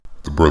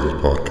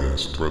Brothers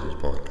Podcast.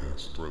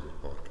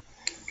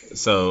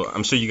 So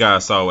I'm sure you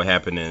guys saw what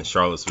happened in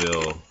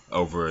Charlottesville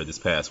over this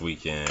past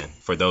weekend.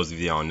 For those of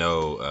you who don't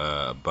know,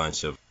 a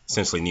bunch of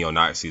essentially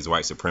neo-Nazis,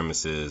 white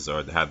supremacists,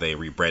 or how they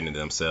rebranded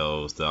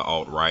themselves, the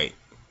alt-right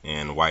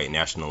and white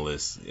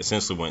nationalists,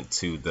 essentially went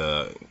to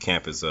the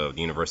campus of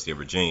the University of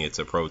Virginia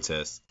to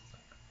protest.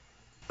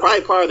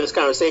 Probably part of this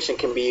conversation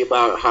can be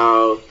about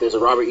how there's a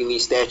Robert E. Lee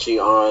statue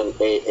on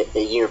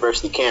a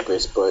university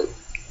campus, but,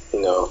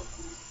 you know,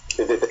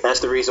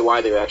 that's the reason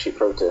why they were actually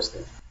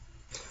protesting.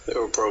 They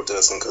were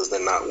protesting because they're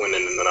not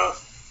winning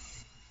enough.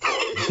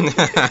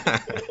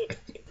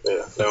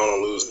 Yeah, they're on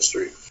a losing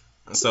streak.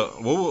 So,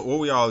 what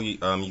were y'all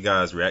you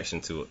guys' reaction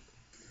to it?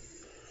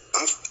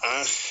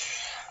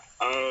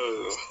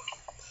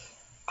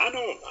 I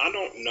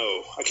don't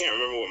know. I can't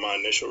remember what my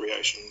initial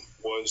reaction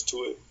was to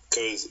it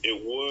because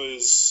it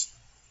was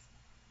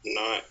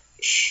not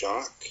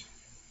shock,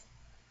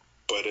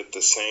 but at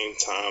the same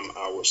time,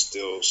 I was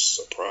still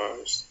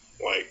surprised.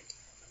 Like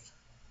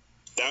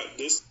that,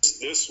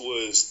 this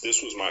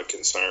was my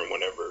concern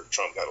whenever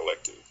Trump got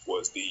elected,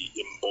 was the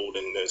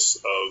emboldenedness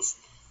of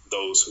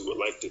those who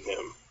elected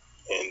him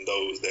and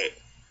those that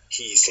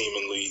he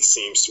seemingly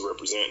seems to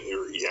represent,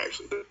 or he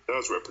actually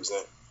does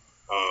represent,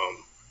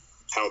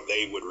 how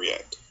they would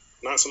react.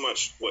 Not so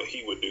much what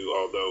he would do,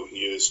 although he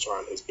is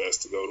trying his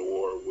best to go to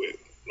war with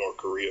North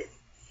Korea.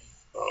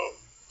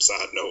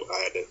 Side note,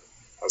 I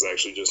was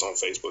actually just on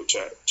Facebook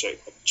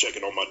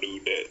checking on my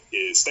dude that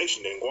is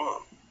stationed in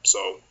Guam.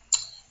 So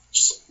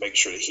just make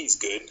sure that he's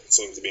good.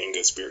 Seems to be in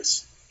good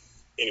spirits.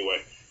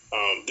 Anyway,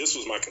 this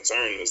was my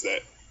concern, is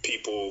that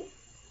people,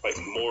 like,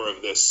 more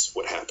of this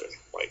would happen.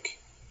 Like,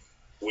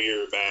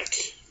 we're back.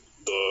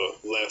 The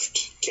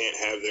left can't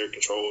have their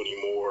control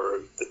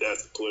anymore. The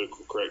death of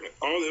political correctness.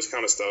 All this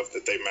kind of stuff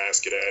that they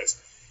mask it as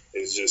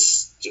is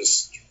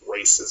just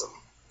racism.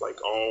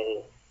 Like,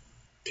 all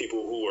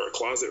people who are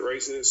closet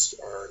racists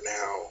are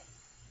now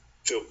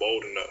feel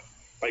bold enough.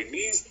 Like,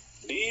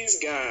 these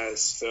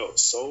guys felt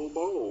so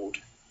bold.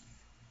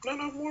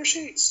 None of them wore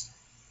sheets.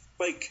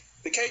 Like,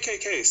 the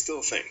KKK is still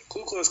a thing.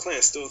 Ku Klux Klan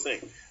is still a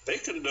thing. They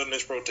could have done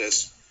this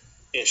protest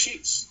in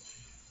sheets.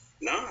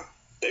 Nah,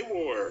 they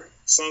wore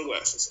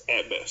sunglasses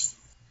at best.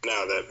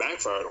 Now, that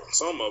backfired on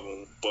some of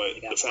them,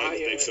 but the fact that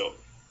they felt,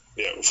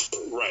 yeah,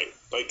 right.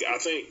 Like, I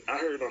think I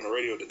heard on the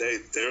radio today,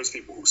 there's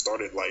people who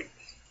started, like,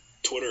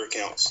 Twitter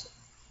accounts.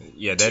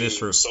 Yeah, that is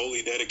true.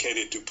 Solely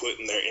dedicated to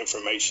putting their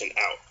information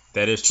out.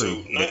 That is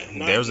true.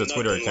 There's a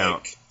Twitter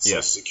account. Like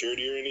Social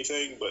Security or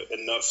anything, but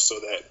enough so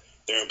that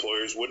their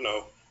employers would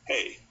know,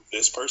 hey,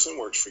 this person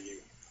works for you.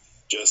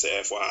 Just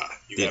FYI,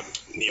 you have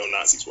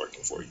neo-Nazis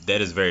working for you.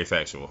 That is very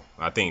factual.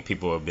 I think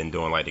people have been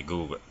doing like the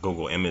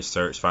Google image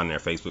search, finding their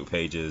Facebook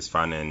pages,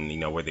 finding,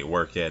 where they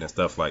work at and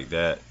stuff like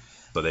that.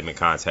 So they've been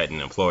contacting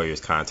employers,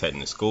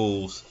 contacting the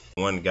schools.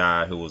 One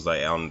guy who was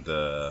like on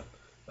the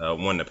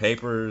one of the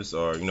papers,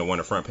 or one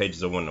of the front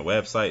pages of one of the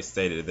websites,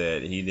 stated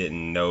that he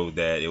didn't know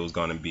that it was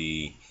going to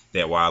be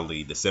that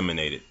widely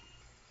disseminated.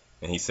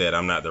 And he said,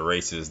 "I'm not the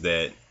racist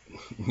that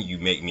you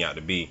make me out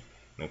to be."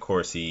 And of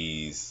course,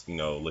 he's,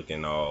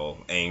 looking all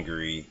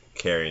angry,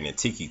 carrying a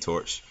tiki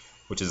torch,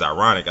 which is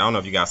ironic. I don't know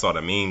if you guys saw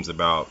the memes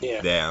about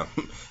them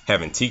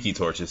having tiki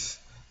torches.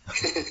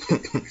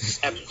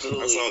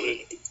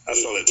 Absolutely. I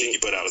saw that Tiki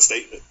put out a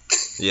statement.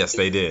 Yes,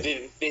 they did.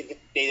 They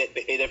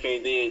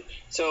definitely did.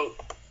 So,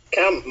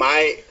 kind of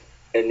my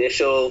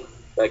initial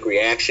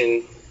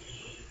reaction,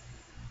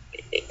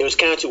 it was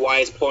kind of to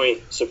Wyatt's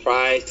point,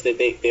 surprised that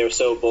they were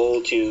so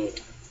bold to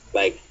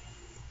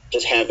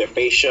just have their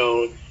face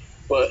shown.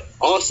 But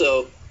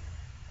also,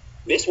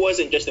 this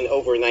wasn't just an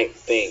overnight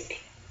thing.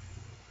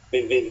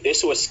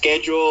 This was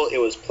scheduled, it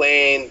was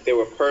planned, there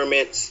were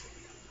permits,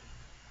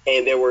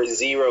 and there were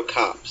zero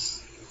cops.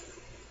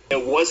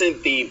 It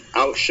wasn't the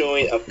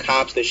outshowing of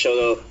cops that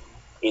showed up,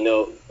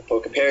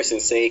 for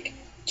comparison's sake,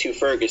 to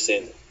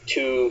Ferguson,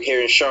 to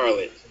here in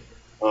Charlotte,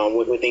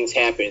 when things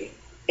happen.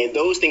 And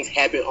those things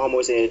happen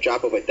almost in a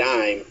drop of a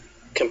dime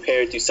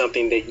compared to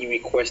something that you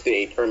requested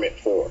a permit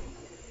for.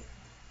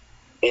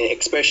 And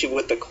especially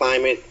with the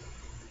climate,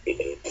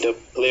 the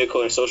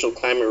political and social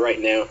climate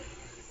right now,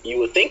 you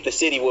would think the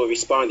city would have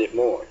responded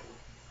more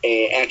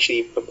and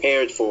actually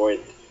prepared for it.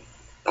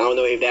 I don't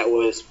know if that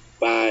was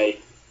by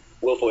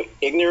willful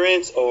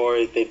ignorance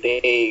or that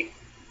they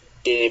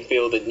didn't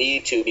feel the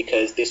need to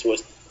because this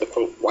was the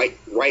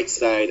right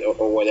side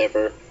or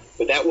whatever.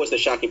 But that was the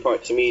shocking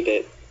part to me,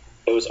 that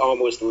it was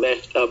almost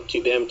left up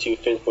to them to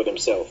fend for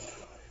themselves.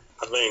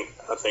 I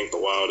think the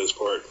wildest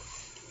part,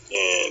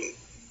 and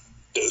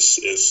this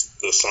is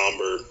the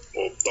somber,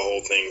 well, the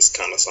whole thing's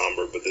kind of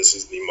somber, but this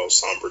is the most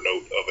somber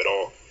note of it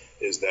all,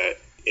 is that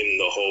in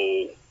the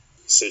whole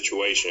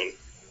situation,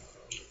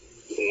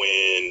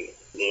 when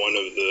one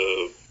of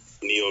the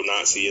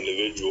neo-Nazi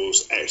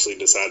individuals actually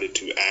decided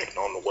to act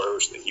on the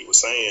words that he was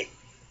saying,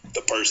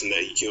 the person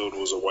that he killed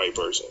was a white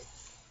person.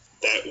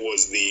 That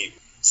was the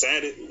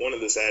saddest, one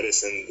of the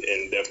saddest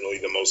and definitely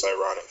the most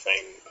ironic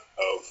thing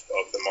of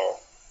them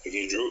all.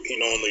 He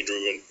normally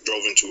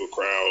drove into a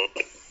crowd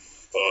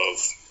of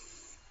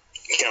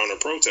counter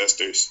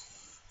protesters,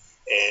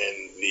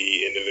 and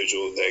the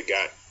individual that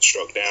got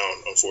struck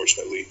down,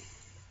 unfortunately,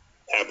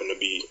 happened to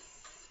be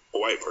a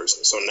white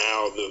person. So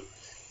now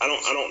I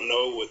don't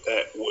know what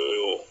that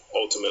will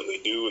ultimately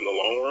do in the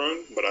long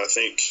run, but I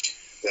think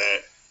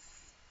that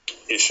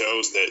it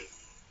shows that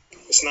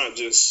it's not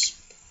just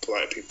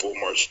black people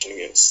marching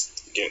against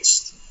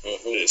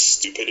this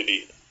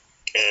stupidity.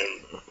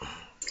 And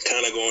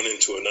kind of going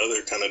into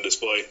another kind of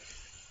display.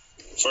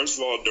 First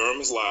of all, Durham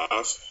is live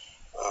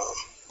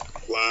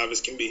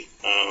as can be.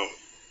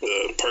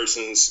 The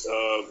persons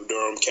of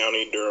Durham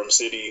County, Durham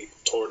City,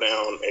 tore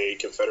down a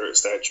Confederate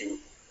statue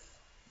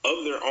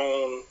of their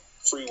own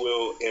free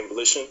will and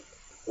volition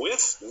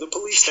with the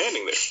police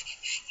standing there.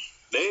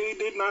 They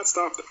did not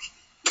stop them.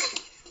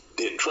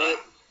 Didn't try.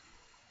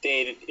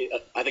 I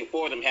think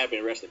 4 of them have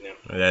been arrested now.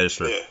 That is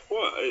true. Yeah,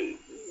 well,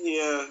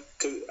 yeah,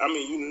 because, I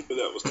mean, you knew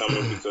that was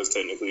coming because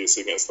technically it's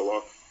against the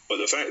law. But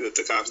the fact that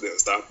the cops didn't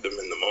stop them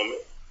in the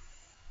moment,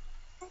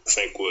 I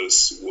think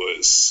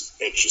was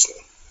interesting.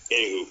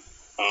 Anywho,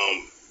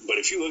 but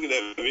if you look at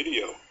that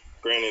video,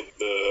 granted,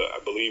 I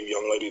believe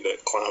young lady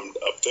that climbed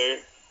up there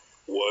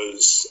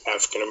was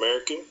African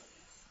American,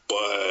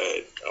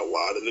 but a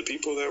lot of the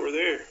people that were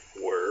there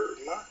were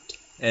not.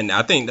 And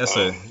I think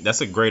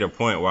that's a greater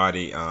point,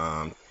 Waddy,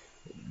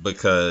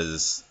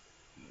 because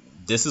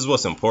this is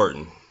what's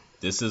important.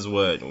 This is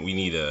what we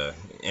need to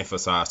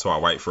emphasize to our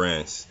white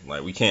friends.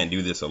 Like, we can't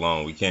do this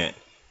alone. We can't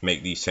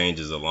make these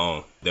changes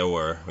alone. There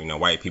were,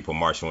 white people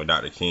marching with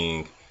Dr.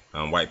 King,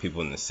 white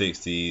people in the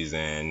 60s,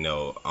 and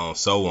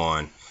so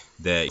on,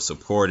 that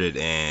supported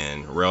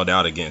and railed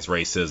out against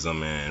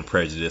racism and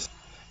prejudice.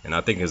 And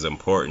I think it's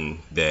important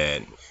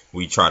that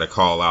we try to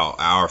call out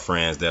our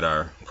friends that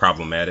are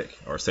problematic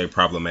or say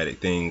problematic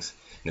things.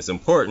 And it's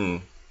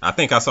important. I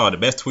think I saw the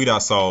best tweet I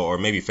saw, or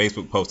maybe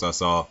Facebook post I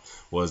saw,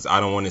 was I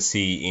don't want to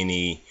see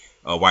any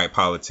white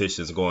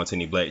politicians going to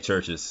any black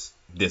churches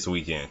this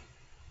weekend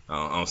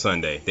on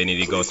Sunday. They need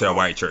to go to their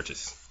white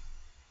churches.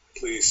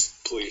 Please,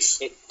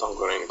 don't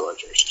go to any black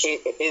churches.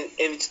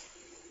 And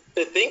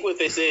the thing with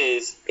this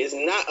is, it's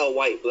not a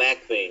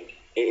white-black thing.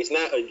 It's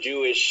not a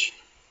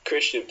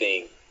Jewish-Christian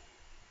thing.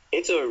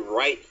 It's a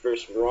right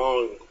versus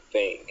wrong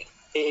thing.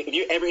 If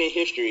you're ever in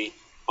history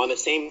on the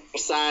same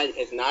side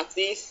as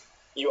Nazis,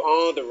 you're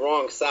on the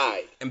wrong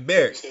side. And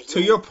Barrett,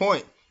 to your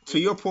point,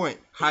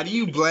 how do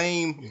you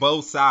blame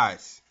both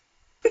sides?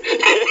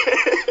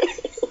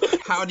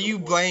 How do you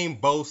blame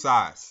both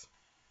sides?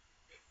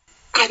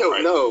 I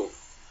don't know.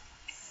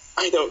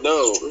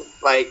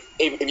 Like,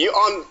 if you're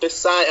on the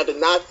side of the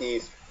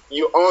Nazis,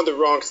 you're on the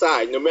wrong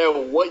side. No matter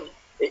what,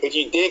 if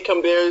you did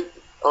come there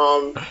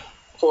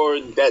for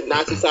that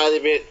Nazi side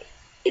of it,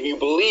 if you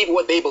believe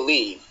what they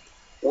believe,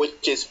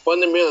 which is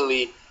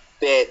fundamentally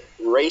that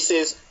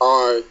races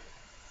are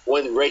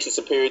one race is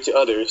superior to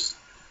others,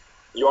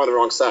 you're on the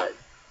wrong side.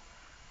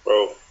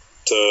 Bro,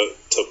 to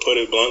put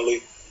it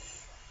bluntly,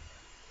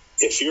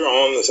 if you're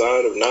on the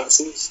side of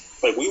Nazis,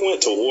 like, we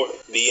went to war.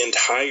 The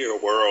entire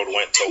world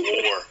went to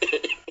war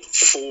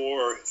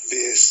for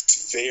this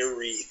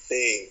very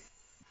thing.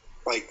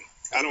 Like,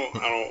 I don't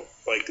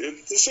like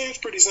it. This seems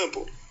pretty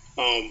simple.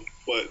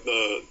 But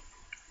the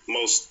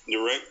most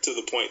direct to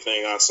the point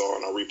thing I saw,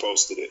 and I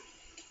reposted it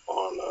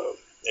on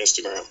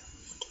Instagram,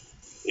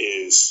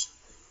 is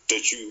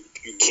that you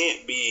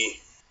can't be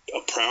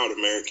a proud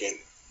American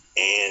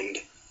and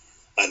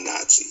a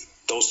Nazi.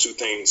 Those two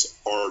things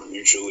are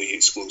mutually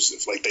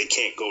exclusive. Like, they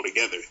can't go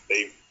together.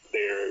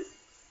 They're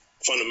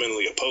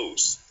fundamentally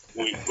opposed.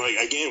 We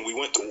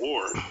went to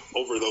war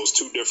over those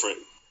two different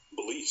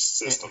belief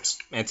systems.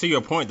 And to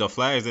your point, the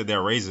flags that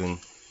they're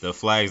raising, the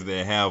flags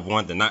that have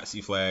the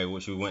Nazi flag,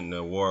 which we went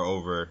into war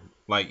over,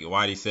 like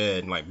Whitey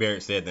said, like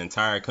Barrett said, the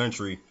entire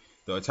country,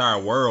 the entire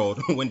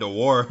world went to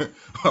war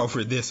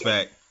over this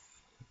fact.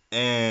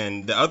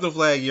 And the other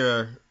flag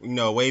you're,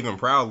 waving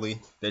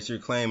proudly that you're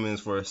claiming is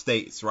for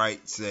states'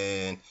 rights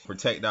and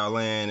protect our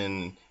land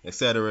and et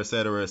cetera, et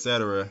cetera, et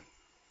cetera.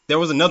 There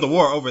was another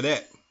war over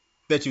that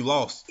you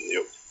lost.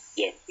 Yep.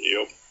 Yeah.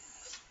 Yep.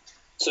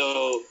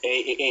 So,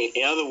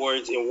 in other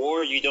words, in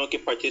war, you don't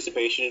get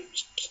participation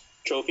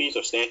trophies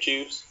or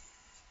statues.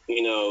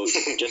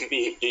 Just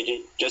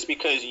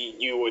because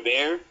you were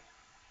there,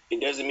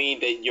 it doesn't mean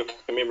that you're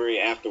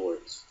commemorated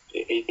afterwards.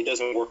 It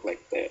doesn't work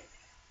like that.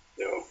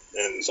 No,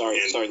 and sorry,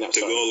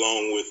 to go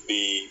along with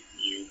the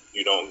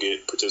you don't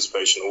get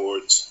participation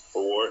awards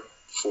for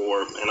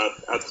war and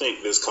I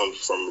think this comes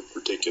from a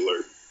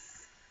particular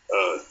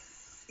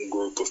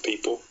group of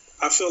people.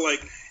 I feel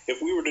like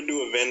if we were to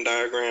do a Venn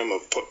diagram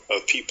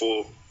of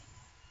people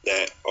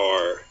that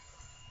are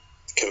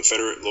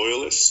Confederate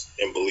loyalists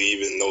and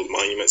believe in those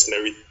monuments and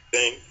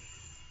everything,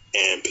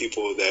 and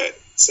people that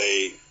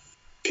say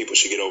people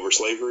should get over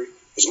slavery,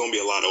 there's going to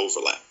be a lot of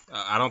overlap.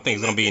 I don't think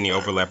there's going to be any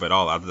overlap at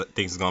all. I think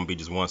it's going to be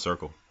just one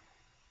circle.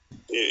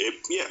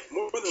 Yeah,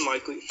 more than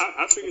likely.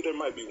 I figure there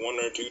might be one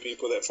or two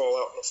people that fall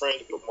out in the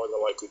fringe, but more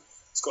than likely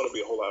it's going to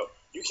be a whole lot.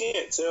 You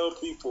can't tell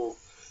people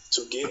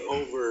to get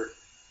over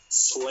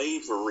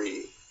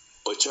slavery,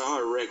 but y'all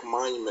erect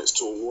monuments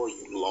to a war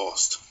you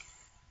lost.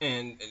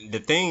 And the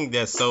thing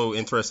that's so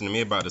interesting to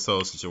me about this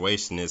whole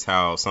situation is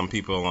how some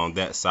people on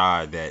that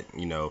side that,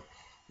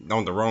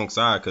 on the wrong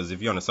side, because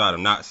if you're on the side of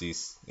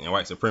Nazis and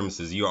white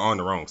supremacists, you're on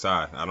the wrong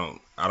side. I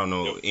don't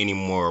know any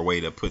more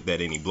way to put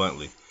that any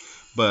bluntly.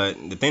 But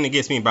the thing that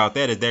gets me about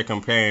that is they're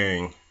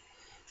comparing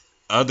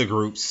other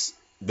groups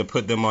to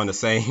put them on the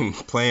same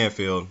playing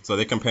field. So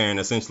they're comparing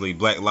essentially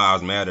Black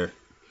Lives Matter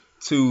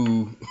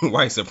to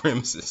white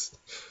supremacists.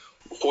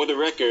 For the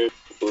record,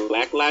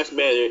 Black Lives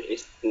Matter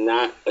is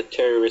not a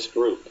terrorist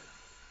group.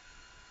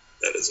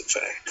 That is a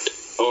fact.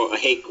 Or a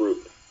hate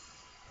group.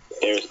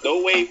 There is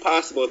no way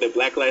possible that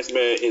Black Lives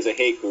Matter is a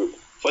hate group.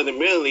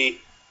 Fundamentally,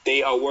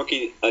 they are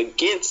working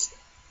against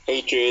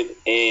hatred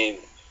and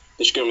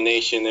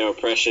discrimination and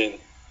oppression.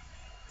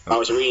 I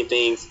was reading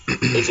things.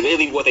 It's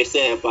literally what they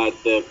said about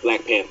the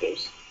Black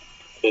Panthers.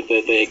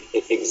 The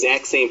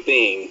exact same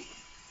thing.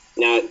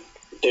 Now,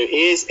 there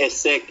is a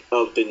sect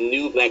of the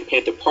new Black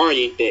Panther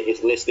Party that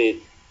is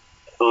listed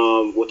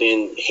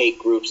within hate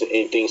groups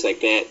and things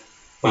like that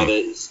by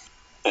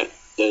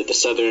the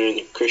Southern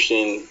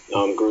Christian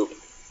group.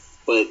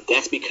 But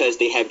that's because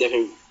they have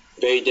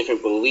very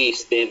different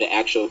beliefs than the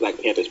actual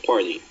Black Panthers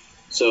Party.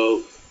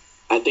 So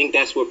I think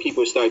that's where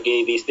people start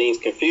getting these things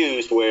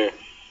confused, where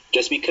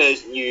just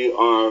because you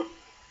are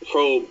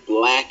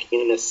pro-black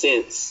in a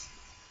sense,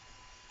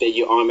 that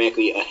you're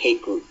automatically a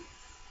hate group.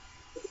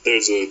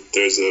 There's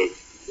a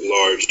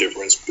large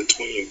difference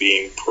between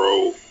being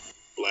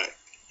pro-black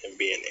and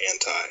being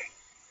anti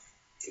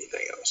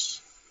anything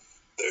else.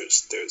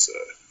 There's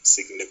a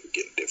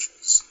significant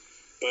difference.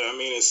 But I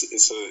mean,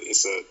 it's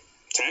a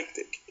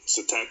tactic. It's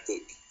a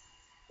tactic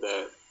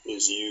that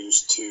was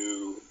used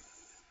to,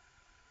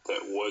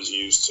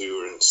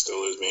 and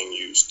still is being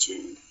used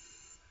to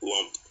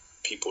lump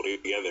people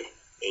together.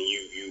 And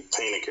you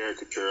paint a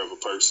caricature of a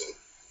person,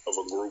 of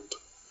a group,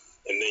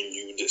 and then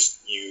you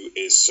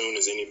as soon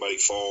as anybody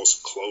falls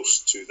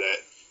close to that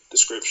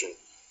description,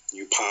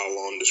 you pile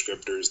on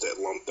descriptors that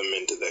lump them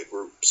into that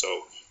group. So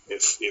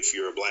if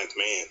you're a black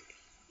man,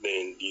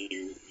 then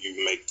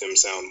you make them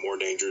sound more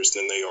dangerous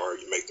than they are.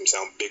 You make them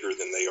sound bigger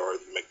than they are.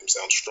 You make them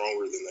sound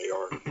stronger than they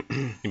are.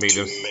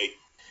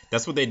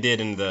 That's what they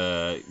did in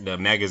the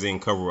magazine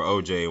cover with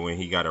OJ when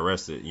he got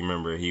arrested. You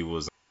remember he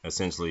was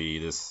essentially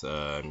this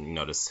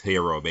this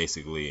hero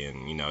basically,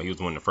 and he was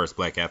one of the first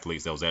black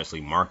athletes that was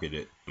actually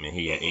marketed. I mean,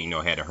 he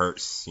had a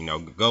Hertz,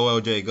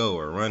 go OJ go,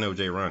 or run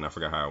OJ run. I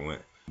forgot how it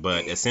went.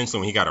 But essentially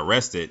when he got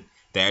arrested,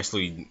 they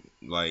actually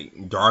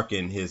like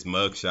darkened his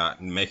mugshot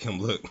and make him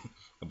look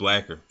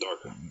darker,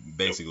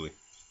 basically.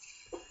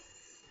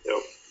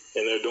 Yep.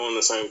 And they're doing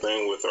the same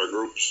thing with our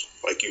groups.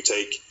 Like you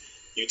take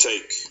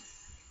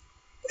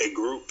a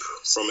group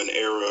from an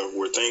era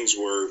where things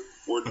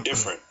were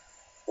different,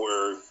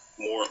 were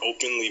more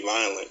openly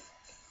violent.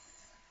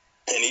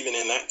 And even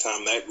in that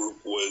time, that group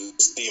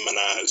was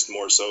demonized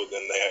more so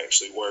than they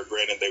actually were.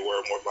 Granted, they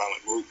were a more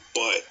violent group,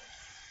 but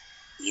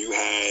you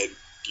had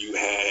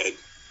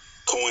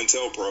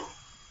COINTELPRO,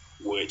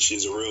 which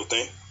is a real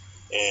thing.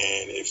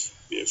 And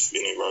if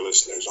any of our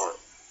listeners aren't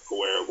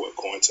aware of what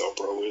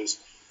COINTELPRO is,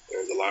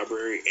 there's a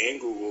library and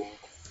Google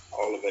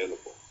all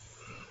available.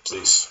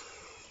 Please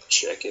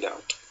check it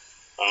out.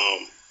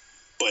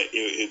 But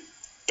it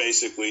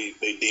basically,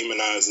 they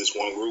demonize this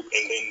one group,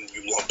 and then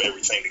you lump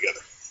everything together.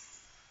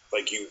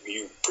 Like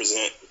you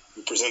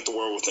present the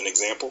world with an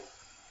example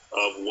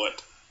of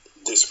what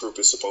this group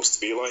is supposed to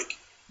be like,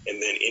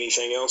 and then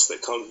anything else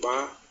that comes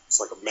by, it's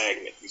like a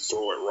magnet. You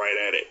throw it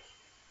right at it,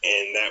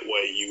 and that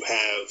way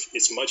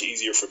it's much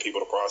easier for people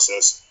to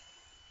process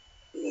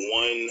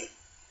one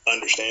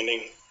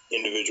understanding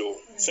individual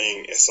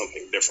thing as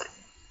something different.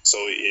 So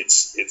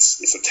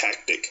it's a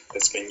tactic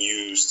that's been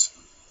used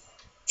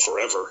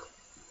forever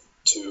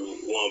to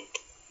lump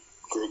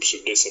groups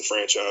of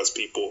disenfranchised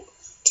people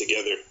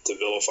together to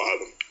vilify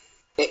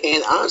them.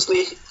 And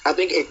honestly, I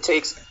think it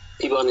takes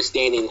people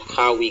understanding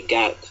how we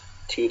got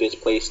to this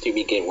place to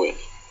begin with.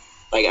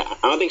 Like, I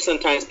don't think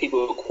sometimes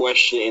people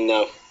question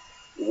enough,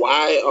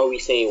 why are we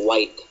saying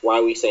white? Why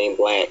are we saying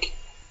black?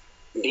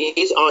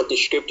 These aren't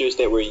descriptors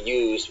that were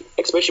used,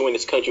 especially when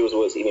this country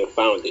was even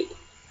founded.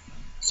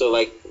 So,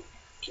 like,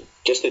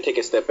 just to take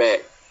a step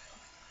back,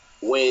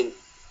 when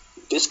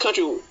this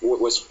country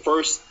was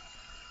first,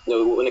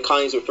 when the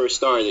colonies were first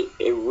started,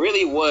 it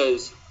really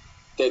was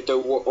that there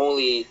were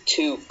only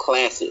two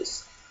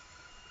classes.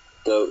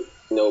 The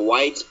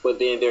whites, but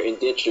then their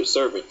indentured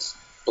servants.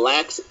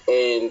 Blacks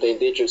and the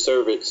indentured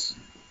servants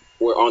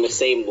were on the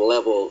same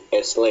level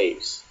as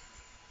slaves.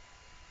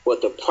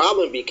 But the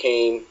problem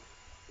became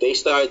they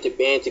started to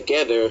band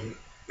together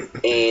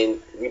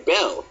and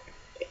rebel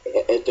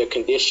at their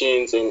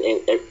conditions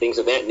and things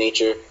of that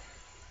nature.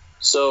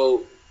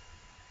 So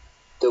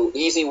the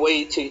easy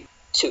way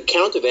to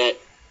counter that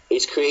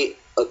is create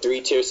a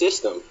three-tier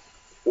system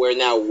where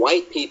now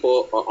white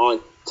people are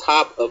on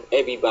top of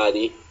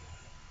everybody,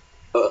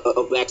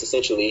 of blacks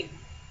essentially,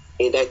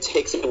 and that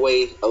takes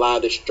away a lot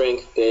of the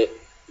strength that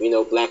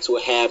blacks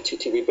will have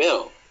to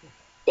rebel.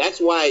 That's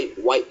why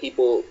white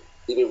people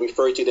even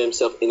refer to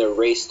themselves in a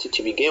race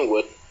to begin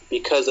with,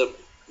 because of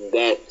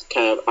that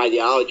kind of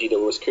ideology that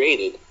was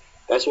created.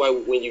 That's why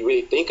when you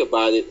really think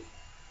about it,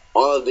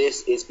 all of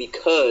this is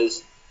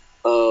because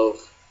of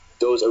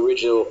those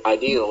original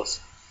ideals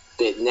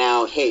that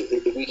now, hey,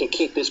 if we can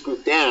keep this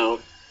group down,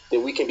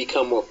 then we can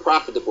become more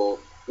profitable.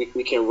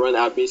 We can run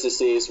our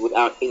businesses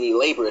without any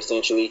labor,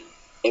 essentially,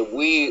 and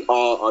we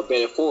all are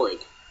better for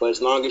it. But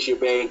as long as you're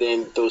better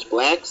than those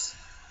blacks,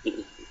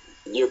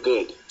 you're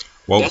good.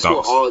 Woke That's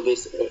thoughts. where all of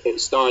this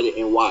started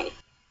and why.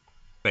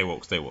 Stay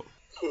woke, stay woke.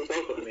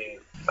 I mean,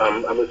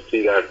 I'm listening to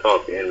you guys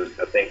talk, and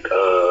I think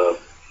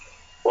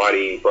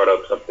Waddy brought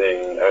up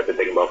something I've been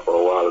thinking about for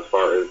a while as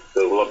far as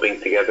the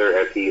lumping together,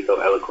 as he so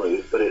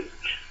eloquently put it,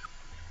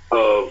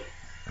 of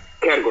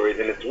categories.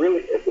 And it's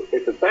really,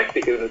 it's a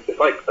tactic, and it's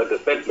like a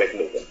defense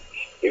mechanism,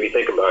 if you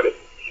think about it.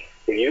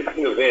 If you can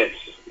convince,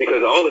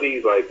 because all of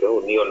these, like,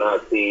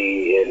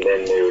 neo-Nazi, and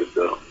then there's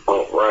the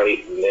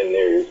alt-right, and then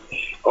there's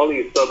all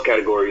these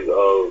subcategories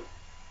of,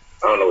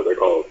 I don't know what they're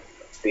called,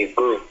 these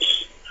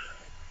groups.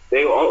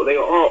 They all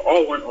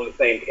weren't on the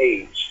same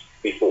page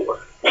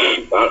before.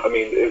 I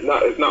mean, it's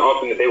not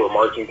often that they were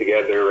marching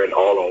together and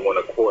all on one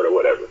accord or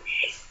whatever.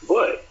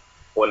 But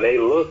when they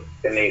look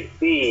and they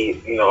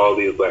see, all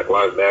these Black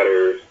Lives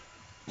Matter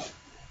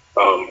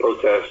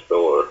protests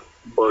or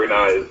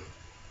organized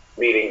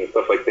meetings and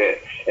stuff like that,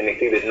 and they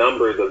see the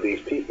numbers of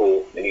these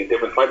people and these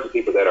different types of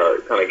people that are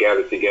kind of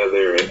gathered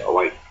together and are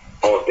like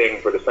all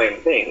standing for the same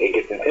thing, it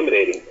gets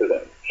intimidating to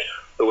them.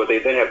 So what they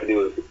then have to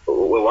do is,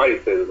 what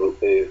Whitey says,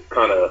 is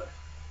kind of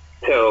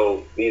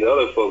tell these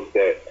other folks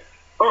that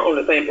aren't on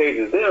the same page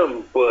as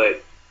them,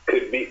 but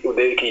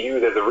they can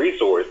use as a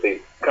resource.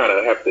 They kind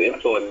of have to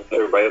influence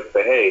everybody else to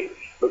say, hey,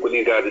 look what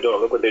these guys are doing.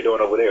 Look what they're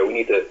doing over there. We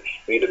need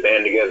to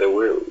band together.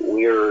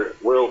 We're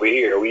over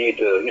here. We need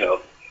to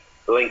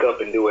link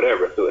up and do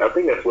whatever. So I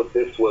think that's what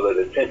this was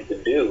an attempt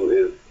to do,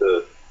 is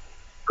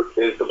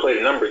to play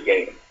the numbers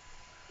game.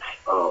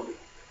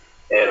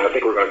 And I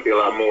think we're going to see a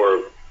lot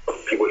more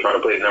people trying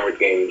to play the numbers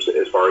games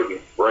as far as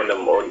these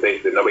random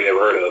organizations that nobody ever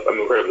heard of. I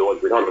mean, we've heard of the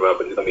ones we're talking about,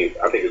 but I think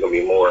it's going to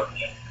be more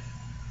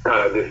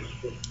kind of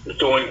this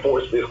joint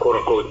forces, quote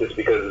unquote, just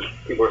because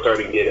people are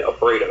starting to get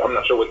afraid of. I'm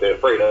not sure what they're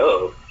afraid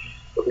of,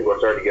 but people are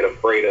starting to get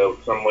afraid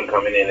of someone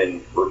coming in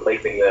and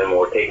replacing them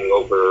or taking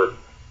over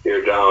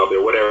their job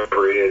or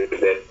whatever it is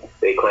that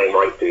they claim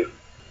right to.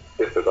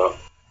 Just a thought.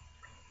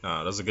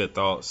 Those are good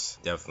thoughts.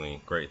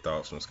 Definitely great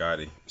thoughts from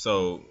Scotty.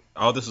 So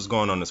all this was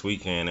going on this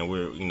weekend, and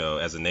we're,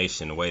 as a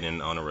nation,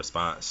 waiting on a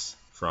response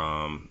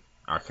from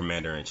our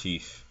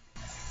commander-in-chief.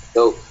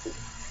 So,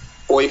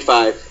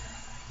 45.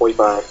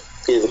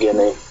 Here's a good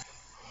name.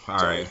 All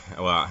right.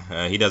 Well,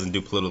 he doesn't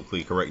do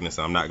politically correctness,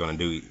 so I'm not going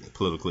to do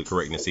politically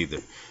correctness either.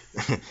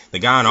 The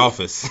guy in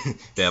office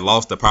that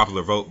lost the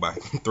popular vote by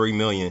 3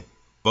 million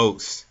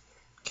votes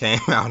came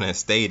out and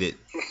stated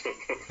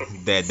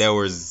that there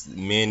was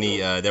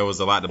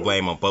a lot to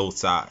blame on both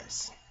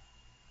sides.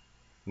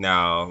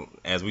 Now,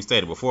 as we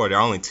stated before, there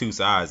are only two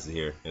sides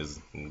here. There's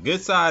a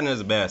good side and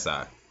there's a bad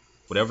side.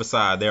 Whatever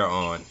side they're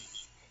on,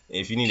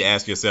 if you need to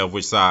ask yourself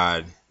which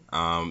side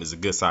is a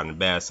good side and a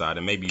bad side,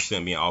 then maybe you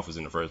shouldn't be in office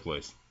in the first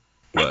place.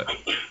 But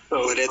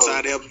that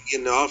side helped you get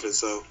in the office,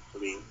 so I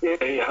mean. Yeah,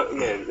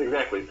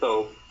 exactly.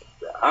 So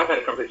I've had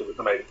a conversation with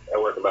somebody at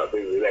work about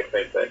the exact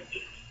same thing,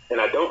 and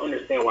I don't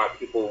understand why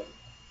people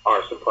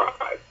are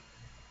surprised.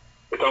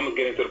 It's almost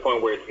getting to the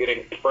point where it's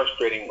getting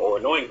frustrating or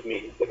annoying to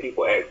me that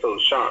people act so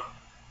shocked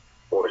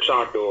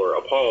or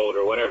appalled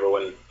or whatever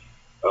when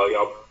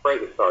y'all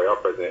president,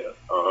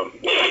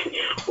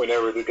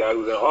 whenever the guy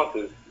who's in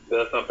office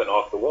does something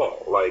off the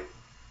wall. Like,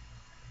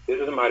 this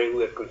is somebody who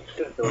has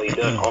consistently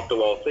done off the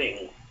wall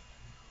things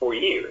for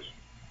years.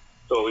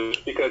 So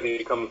just because he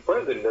becomes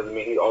president doesn't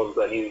mean all of a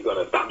sudden he's going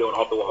to stop doing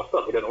off the wall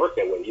stuff. It doesn't work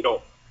that way. You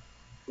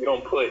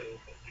don't put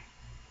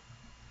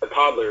a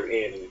toddler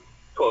in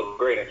 12th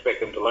grade and expect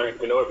them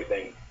to know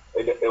everything.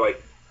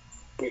 Like,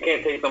 you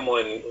can't take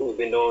someone who's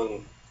been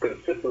doing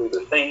consistently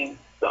the same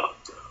stuff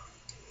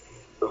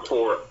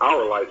for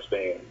our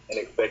lifespan and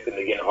expect them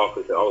to get in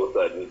office and all of a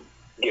sudden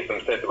get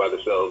some sense about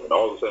themselves and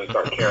all of a sudden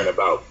start caring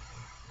about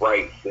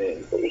rights.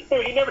 And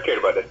he never cared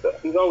about that stuff.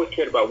 He's always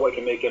cared about what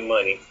can make him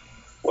money,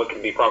 what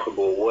can be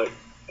profitable, what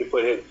can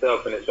put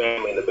himself and his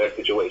family in the best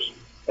situation.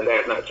 And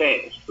that has not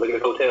changed. Look at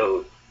the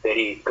hotels that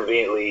he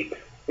conveniently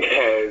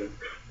has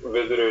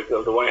visitors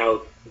of the White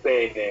House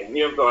saying, and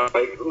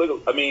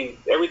look, I mean,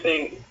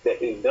 everything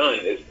that is done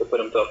is to put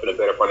himself in a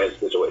better financial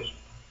situation.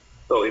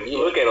 So if you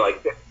look at it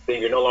like that,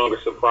 then you're no longer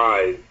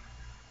surprised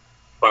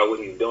by what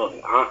he's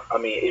doing. I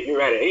mean, if you're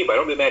mad at anybody,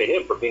 don't be mad at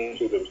him for being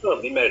true to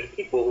himself. Be mad at the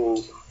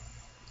people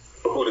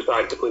who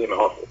decided to put him in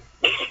office,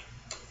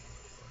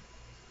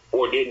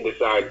 or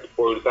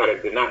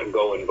decided to not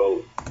go and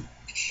vote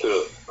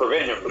to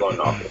prevent him from going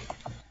to office.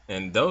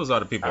 And those are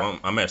the people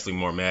I'm actually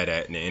more mad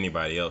at than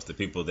anybody else. The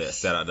people that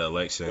sat out the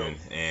election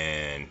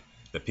and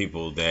the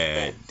people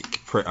that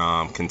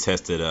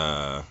contested,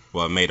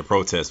 made the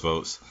protest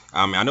votes.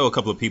 I mean, I know a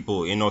couple of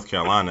people in North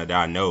Carolina that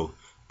I know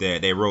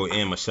that they wrote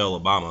in Michelle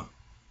Obama.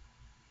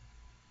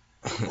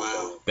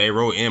 Wow. They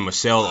wrote in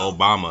Michelle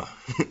Obama.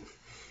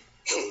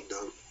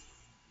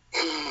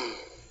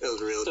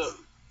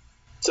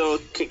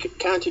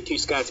 counter to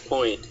Scott's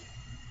point,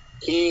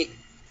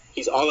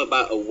 he's all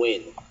about a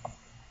win.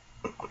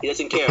 He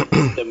doesn't care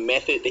the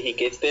method that he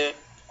gets there.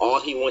 All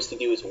he wants to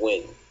do is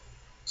win.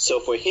 So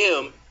for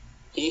him,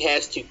 he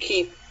has to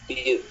keep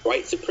the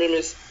white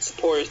supremacist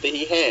supporters that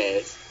he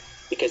has,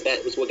 because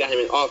that was what got him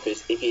in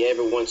office, if he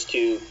ever wants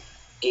to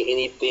get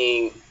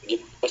anything,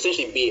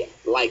 essentially be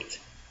liked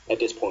at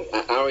this point.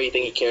 I don't really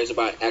think he cares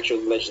about actual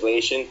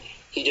legislation.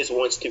 He just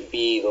wants to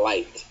be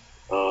liked,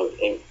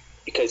 and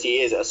because he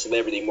is a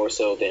celebrity more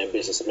so than a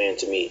businessman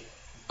to me.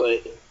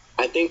 But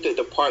I think that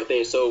the part that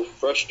is so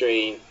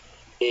frustrating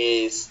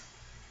is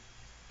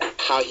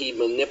how he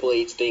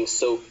manipulates things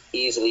so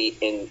easily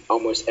and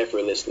almost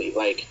effortlessly.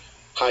 Like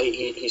how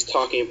he's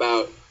talking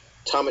about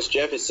Thomas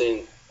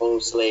Jefferson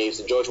owned slaves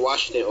and George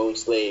Washington owned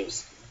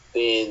slaves.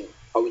 Then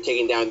are we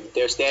taking down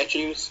their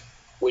statues?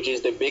 Which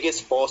is the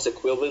biggest false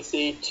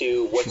equivalency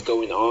to what's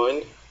going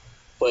on.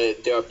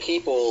 But there are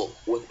people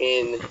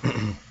within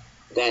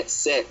that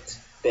sect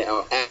that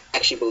are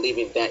actually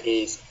believing that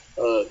is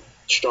a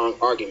strong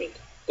argument.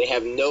 They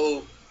have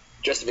no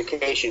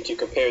justification to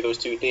compare those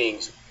two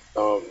things.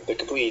 They're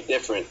completely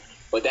different,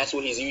 but that's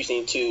what he's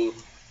using to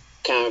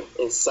kind of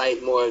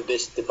incite more of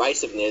this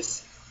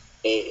divisiveness.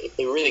 It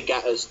really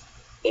got us,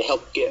 it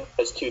helped get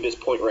us to this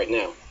point right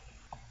now.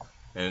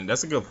 And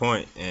that's a good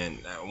point. And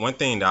one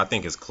thing that I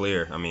think is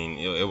clear, I mean,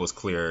 it was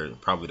clear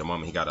probably the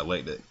moment he got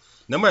elected.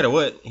 No matter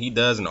what he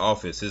does in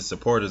office, his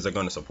supporters are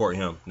going to support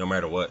him no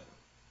matter what.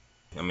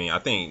 I mean, I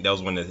think that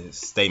was one of his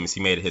statements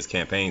he made at his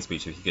campaign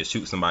speech. He could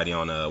shoot somebody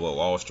on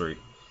Wall Street,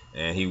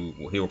 and he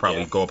will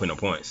probably go up in the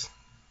points.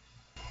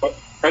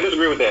 I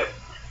disagree with that.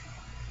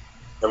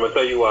 I'm going to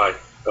tell you why,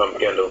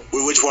 Kendall.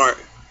 Which part?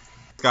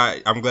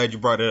 Scott, I'm glad you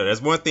brought it up.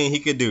 That's one thing he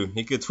could do.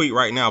 He could tweet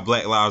right now,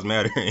 Black Lives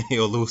Matter, and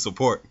he'll lose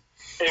support.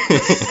 That's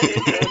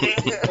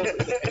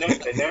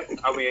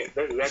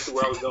exactly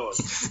where I was going.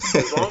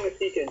 As long as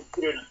he can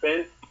clear the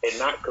fence and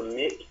not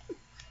commit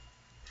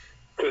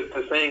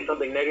to saying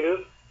something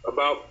negative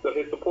about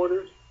his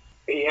supporters,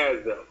 he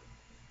has them.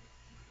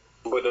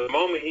 But the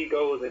moment he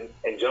goes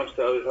and jumps to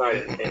the other side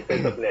and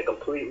says something that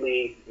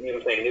completely,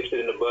 nips it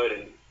in the bud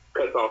and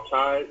cuts off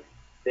ties,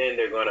 then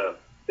they're gonna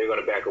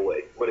back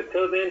away. But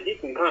until then, he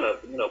can kind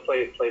of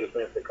play the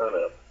fence and kind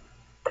of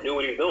do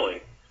what he's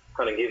doing,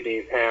 kind of give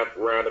these half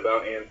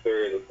roundabout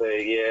answers and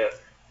say, yeah,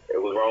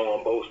 it was wrong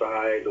on both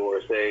sides,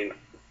 or say,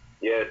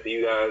 yes,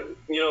 you guys,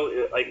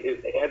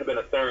 it hasn't been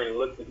a stern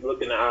look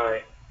in the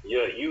eye.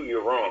 Yeah,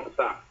 you're wrong.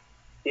 Stop.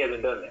 He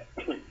hasn't done that,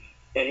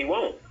 and he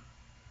won't.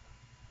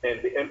 And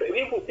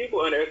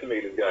people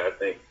underestimate this guy, I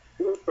think.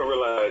 People don't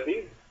realize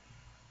just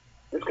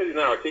because he's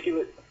not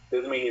articulate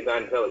doesn't mean he's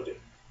not intelligent.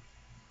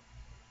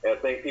 And I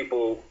think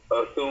people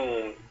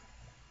assume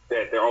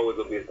that they're always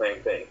going to be the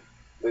same thing.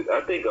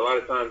 I think a lot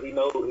of times he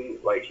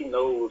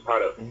knows how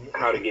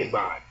to get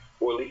by,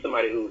 or at least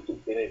somebody who's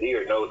in his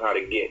ear knows how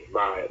to get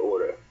by in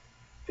order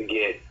to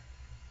get,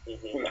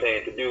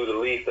 to do the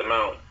least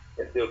amount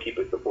and still keep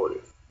it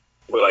supportive.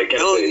 But like Ken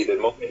said,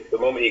 the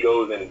moment he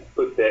goes and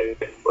puts that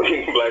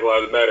Black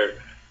Lives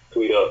Matter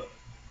tweet up,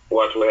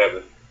 watch what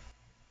happens.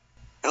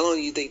 How long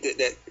do you think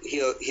that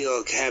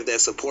he'll have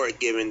that support,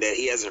 given that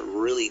he hasn't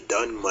really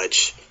done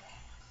much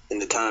in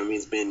the time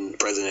he's been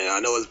president? I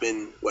know it's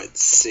been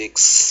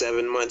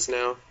 6-7 months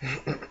now,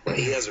 but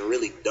he hasn't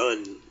really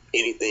done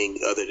anything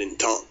other than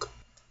talk.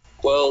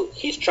 Well,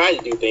 he's tried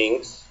to do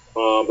things,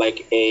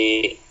 like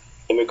a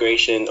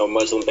immigration or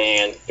Muslim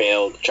ban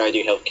failed, tried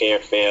to do healthcare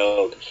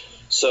failed.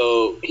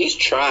 So he's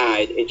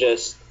tried, it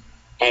just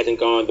hasn't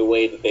gone the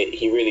way that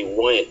he really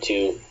wanted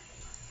to.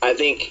 I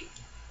think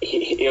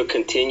he'll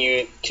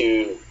continue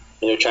to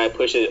try to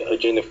push the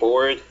agenda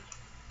forward,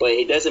 but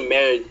it doesn't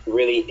matter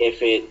really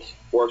if it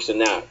works or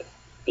not,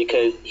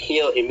 because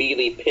he'll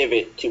immediately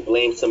pivot to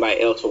blame somebody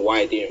else for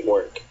why it didn't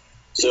work.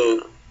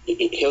 So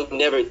he'll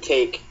never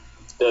take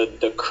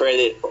the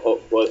credit or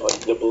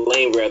the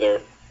blame,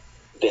 rather,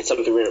 that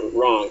something went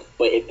wrong.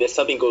 But if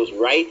something goes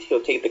right,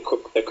 he'll take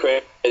the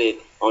credit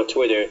on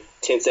Twitter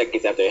 10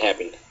 seconds after it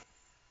happened.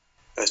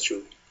 That's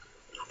true.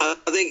 I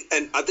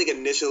think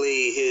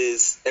initially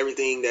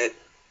everything that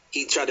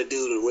he tried to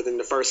do within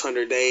the first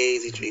 100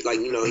 days, he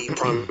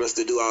promised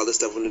to do all this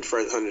stuff within the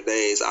first 100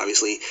 days.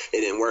 Obviously,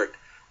 it didn't work.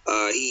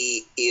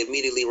 He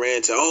immediately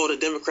ran to, the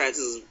Democrats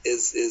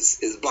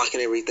is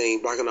blocking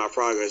everything, blocking our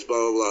progress,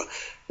 blah, blah, blah.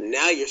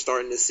 Now you're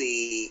starting to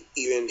see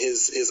even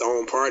his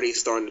own party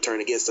starting to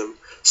turn against him.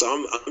 So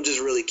I'm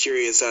just really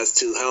curious as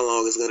to how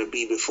long it's going to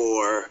be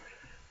before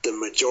the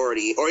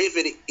majority, or if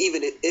it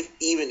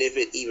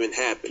even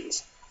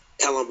happens,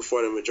 how long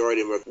before the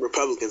majority of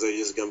Republicans are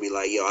just going to be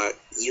like,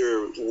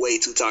 you're way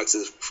too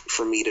toxic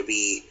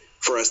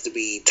for us to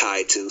be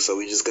tied to, so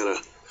we're just going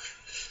to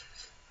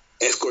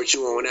escort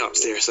you on out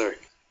there, sir.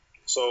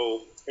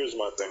 So here's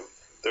my thing.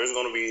 There's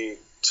going to be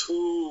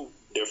two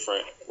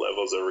different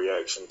levels of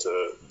reaction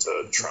to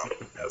Trump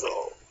as a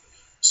whole.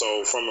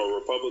 So from a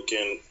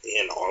Republican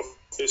in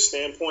office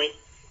standpoint,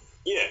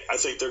 yeah, I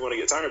think they're going to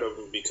get tired of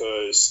him,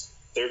 because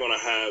they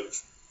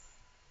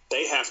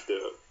have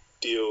to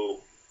deal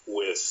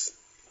with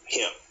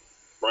him.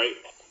 right?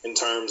 In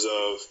terms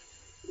of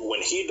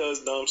when he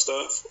does dumb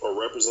stuff or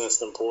represents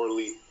them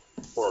poorly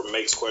or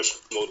makes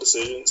questionable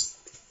decisions,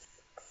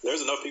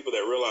 there's enough people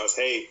that realize,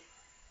 hey,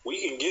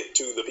 we can get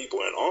to the people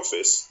in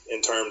office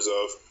in terms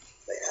of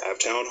they have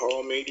town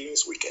hall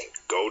meetings, we can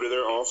go to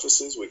their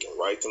offices, we can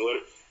write them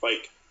letters.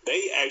 Like,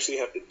 they actually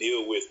have to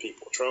deal with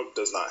people. Trump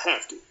does not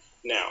have to.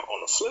 Now,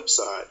 on the flip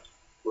side,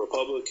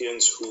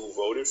 Republicans who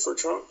voted for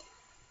Trump,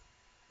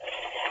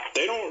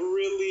 they don't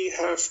really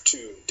have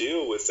to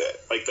deal with that.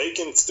 Like, they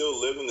can still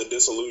live in the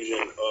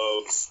disillusion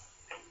of,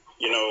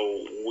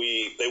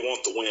 they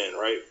want the win,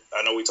 right?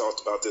 I know we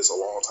talked about this a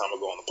long time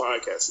ago on the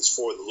podcast. It's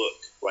for the look.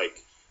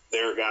 Like,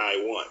 their guy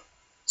won.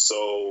 So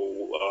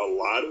a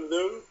lot of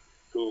them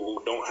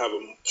who don't have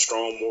a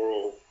strong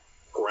moral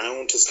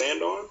ground to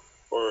stand on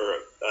or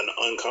an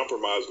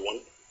uncompromised one,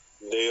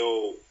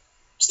 they'll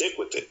stick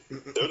with it.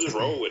 They'll just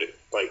roll with it.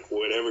 Like,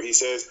 whatever he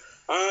says,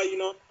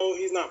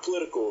 he's not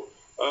political.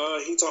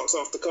 He talks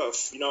off the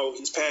cuff.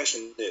 He's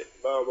passionate,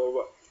 blah, blah,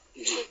 blah.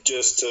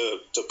 Just to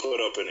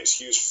put up an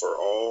excuse for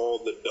all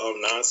the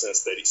dumb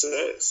nonsense that he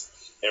says.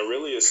 And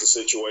really, it's a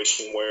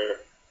situation where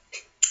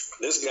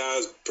this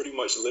guy's pretty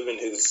much living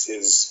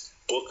his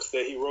book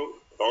that he wrote,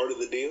 Art of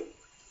the Deal.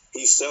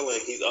 He's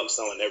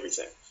upselling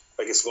everything.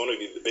 Like, it's going to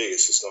be the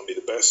biggest, it's going to be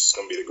the best, it's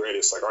going to be the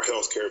greatest. Like, our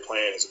healthcare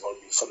plan is going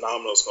to be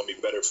phenomenal. It's going to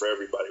be better for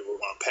everybody. We're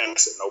going to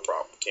pass it, no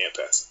problem. Can't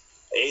pass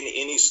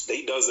it.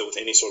 He does it with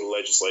any sort of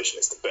legislation.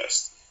 It's the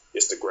best.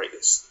 It's the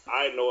greatest.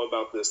 I know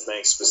about this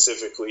thing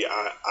specifically.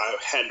 I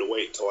had to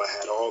wait till I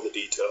had all the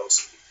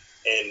details.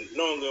 And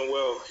knowing good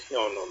well, he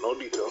don't know no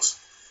details.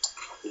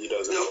 He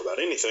doesn't know about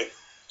anything.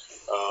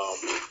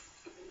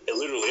 And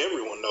literally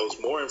everyone knows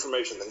more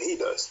information than he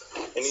does.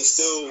 And he's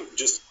still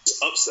just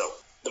upselling.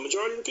 The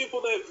majority of the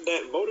people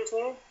that voted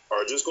for him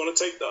are just going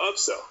to take the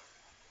upsell.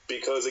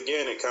 Because,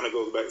 again, it kind of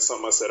goes back to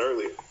something I said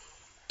earlier.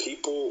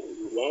 People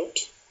won't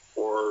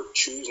or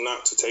choose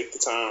not to take the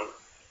time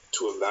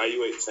to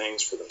evaluate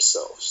things for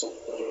themselves.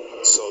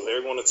 So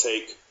they're going to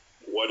take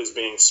what is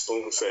being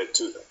spoon-fed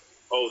to them.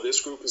 Oh,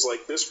 this group is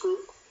like this group?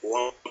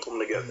 Lump them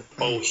together.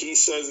 Oh, he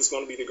says it's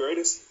going to be the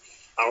greatest?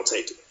 I'll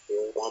take it.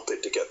 Lump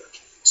it together.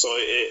 So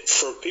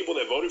for people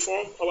that voted for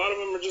him, a lot of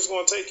them are just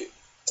going to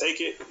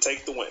take it,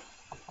 take the win.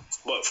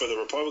 But for the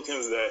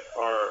Republicans that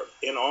are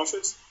in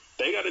office,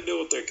 they got to deal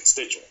with their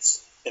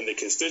constituents. And the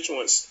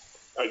constituents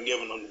are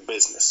giving them the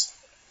business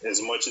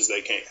as much as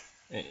they can.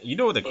 You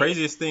know what the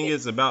craziest thing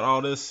is about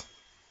all this?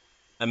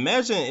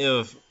 Imagine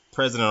if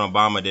President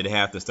Obama did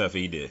half the stuff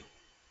he did.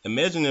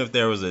 Imagine if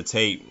there was a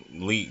tape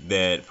leak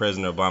that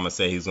President Obama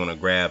said he was going to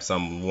grab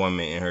some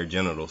woman in her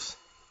genitals.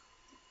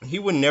 He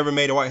would never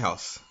made a White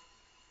House.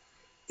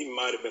 He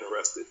might have been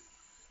arrested.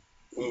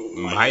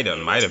 Might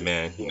have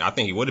been. I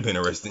think he would have been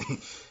arrested.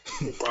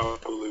 He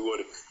probably would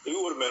have. He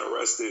would have been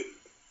arrested,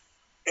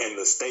 and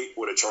the state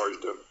would have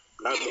charged him.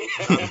 Not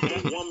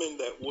the woman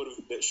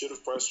that should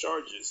have pressed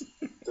charges.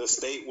 The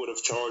state would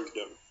have charged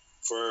him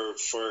for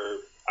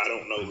I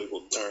don't know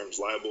legal terms,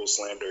 libel,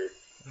 slander,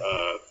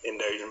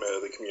 endangerment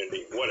of the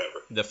community,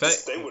 whatever.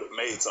 They would have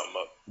made something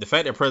up. The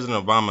fact that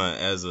President Obama,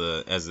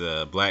 as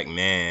a black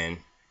man,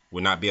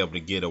 would not be able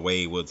to get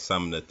away with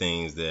some of the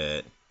things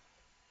that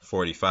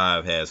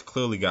 45 has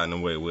clearly gotten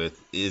away with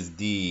is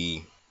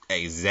the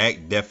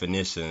exact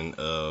definition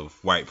of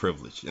white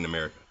privilege in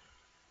America.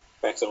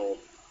 Facts on.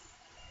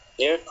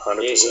 Yeah,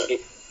 100%.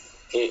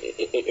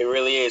 It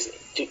really is.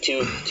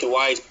 To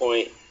Wyatt's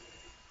point,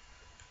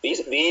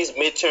 these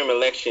midterm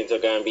elections are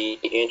going to be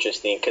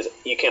interesting because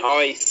you can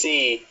always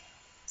see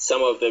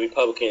some of the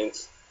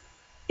Republicans,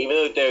 even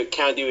though they're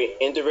kind of doing it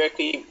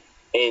indirectly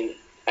and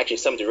actually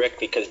some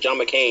directly, because John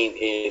McCain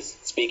is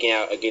speaking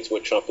out against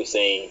what Trump is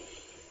saying.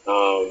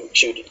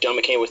 John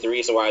McCain was the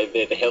reason why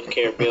the health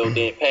care bill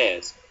didn't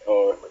pass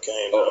or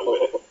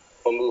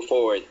move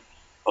forward.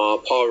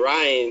 Paul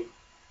Ryan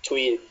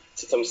tweeted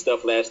some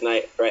stuff last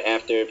night right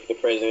after the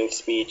president's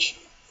speech,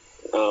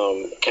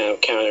 kind of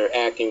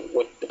counteracting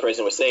what the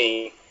president was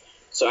saying.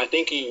 So I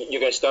think you're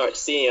going to start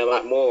seeing a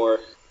lot more,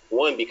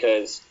 one,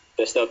 because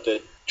the stuff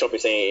that Trump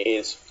is saying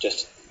is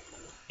just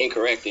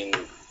incorrect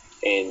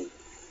and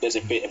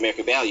doesn't fit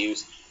American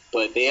values,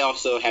 but they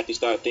also have to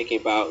start thinking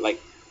about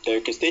like their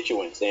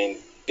constituents, and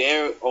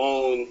their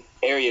own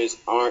areas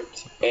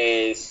aren't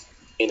as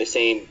in the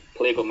same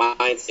political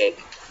mindset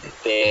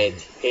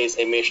that his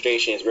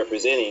administration is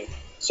representing.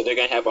 So they're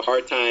going to have a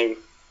hard time,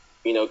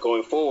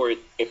 going forward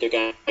if they're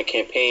going to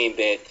campaign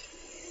that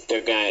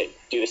they're going to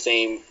do the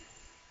same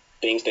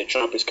things that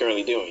Trump is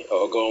currently doing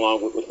or go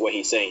along with what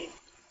he's saying.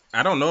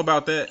 I don't know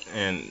about that,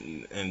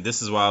 and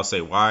this is why I'll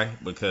say why,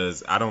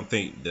 because I don't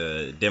think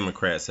the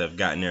Democrats have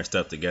gotten their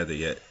stuff together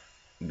yet,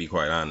 to be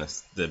quite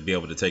honest, to be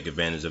able to take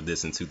advantage of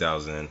this in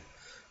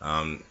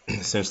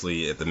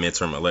essentially at the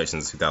midterm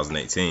elections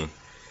 2018,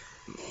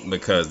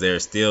 because they're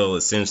still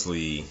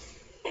essentially,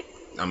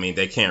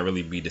 they can't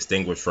really be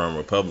distinguished from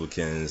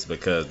Republicans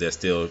because they're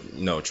still,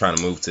 trying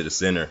to move to the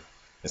center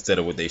instead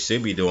of what they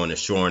should be doing is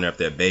shoring up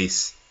their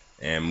base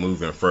and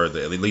moving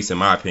further, at least in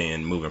my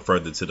opinion, moving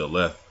further to the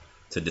left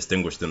to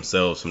distinguish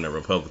themselves from their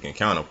Republican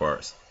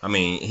counterparts. I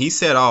mean, he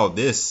said all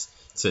this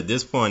to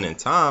this point in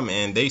time,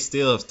 and they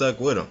still have stuck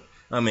with him.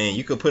 I mean,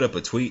 you could put up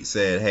a tweet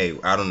said, hey,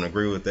 I don't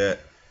agree with that,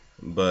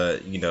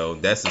 but, you know,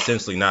 that's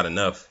essentially not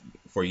enough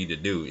for you to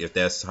do if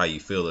that's how you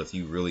feel, if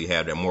you really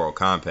have that moral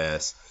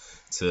compass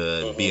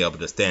to be able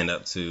to stand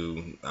up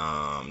to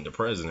the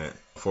president.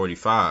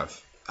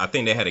 45. I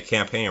think they had a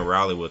campaign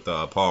rally with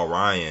Paul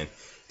Ryan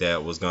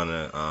that was going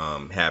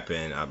to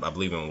happen, I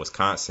believe, in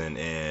Wisconsin,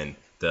 and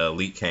the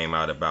leak came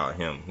out about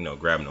him, you know,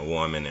 grabbing a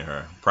woman in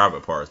her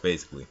private parts,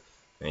 basically.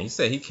 And he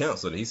said he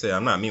canceled it. He said,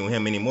 I'm not meeting with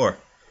him anymore.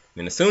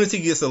 And as soon as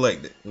he gets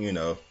elected, you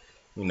know,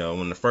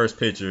 when the first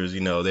pictures,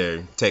 you know,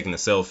 they're taking a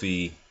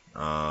selfie,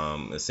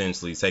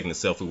 essentially taking a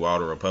selfie with all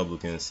the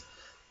Republicans.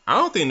 I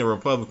don't think the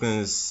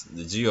Republicans,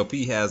 the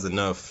GOP has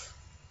enough.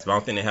 I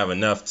don't think they have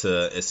enough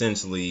to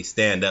essentially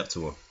stand up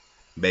to him,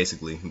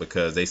 basically,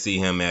 because they see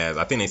him as,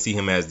 I think they see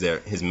him as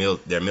their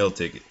meal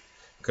ticket.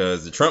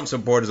 Because the Trump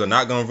supporters are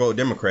not going to vote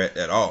Democrat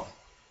at all.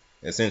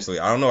 Essentially,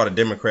 I don't know why the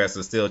Democrats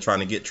are still trying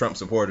to get Trump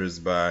supporters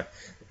by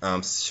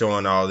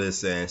showing all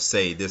this and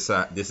say this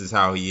is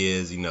how he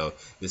is. You know,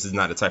 this is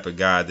not the type of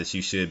guy that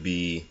you should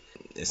be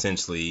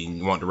essentially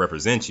want to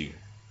represent you.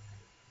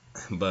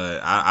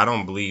 But I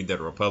don't believe that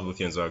the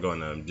Republicans are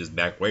going to just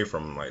back away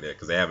from him like that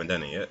because they haven't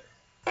done it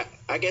yet.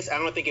 I guess I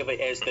don't think of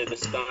it as the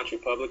staunch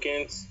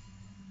Republicans.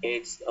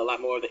 It's a lot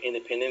more of the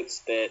independents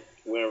that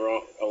went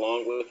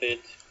along with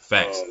it.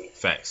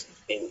 Facts.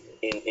 In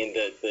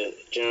the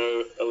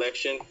general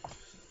election,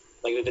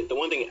 like the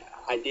one thing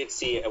I did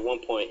see at one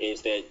point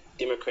is that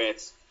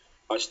Democrats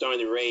are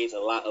starting to raise a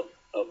lot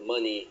of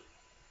money,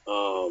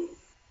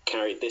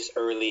 kind of this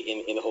early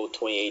in the whole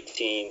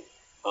 2018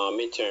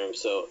 midterm.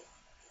 So,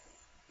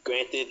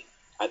 granted,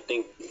 I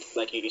think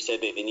like you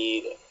said that they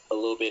need a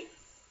little bit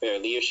better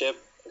leadership,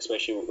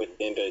 especially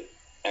within the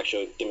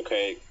actual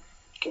Democratic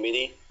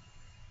committee.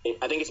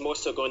 I think it's more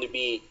so going to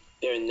be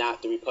they're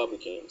not the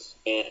Republicans.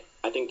 And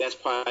I think that's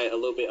probably a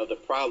little bit of the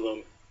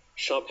problem.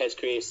 Trump has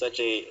created such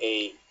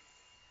a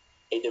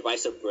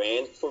divisive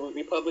brand for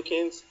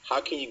Republicans.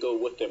 How can you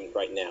go with them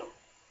right now?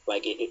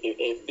 Like,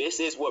 if this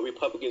is what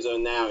Republicans are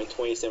now in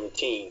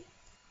 2017,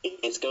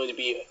 it's going to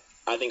be,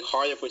 I think,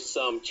 harder for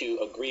some to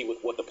agree with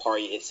what the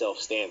party itself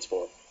stands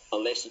for,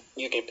 unless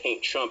you can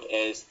paint Trump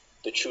as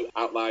the true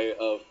outlier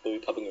of the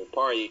Republican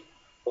Party,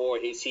 or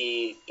is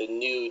he the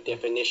new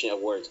definition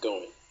of where it's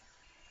going?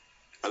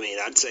 I mean,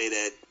 I'd say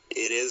that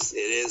it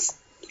is.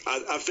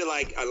 I feel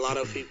like a lot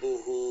of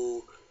people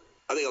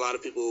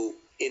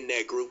in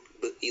that group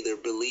either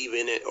believe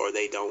in it or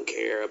they don't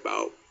care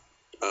about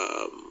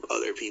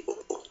other people.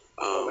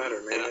 Don't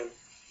matter, man.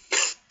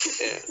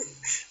 Yeah.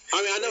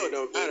 I mean, I know it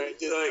don't matter.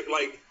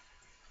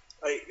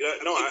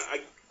 No,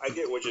 I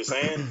get what you're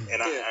saying,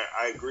 and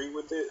I agree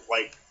with it.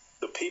 Like,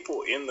 the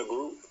people in the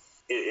group,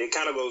 it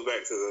kind of goes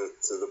back to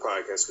the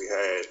podcast we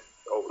had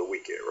over the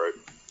weekend, right?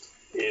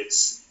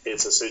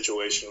 It's a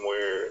situation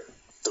where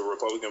the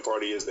Republican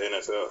Party is the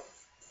NFL.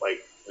 Like,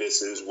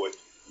 this is what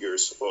you're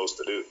supposed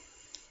to do.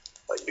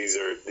 Like, these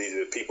are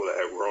people that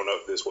have grown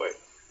up this way.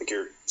 Like,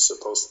 you're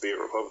supposed to be a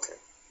Republican.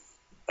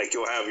 Like,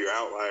 you'll have your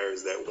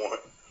outliers that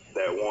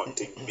want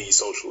to be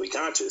socially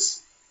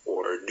conscious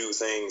or do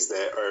things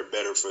that are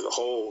better for the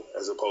whole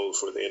as opposed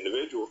for the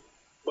individual.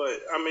 But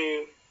I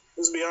mean,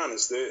 let's be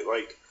honest.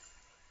 Like,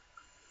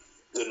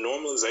 the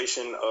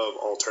normalization of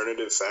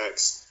alternative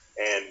facts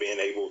and being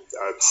able,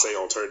 I'd say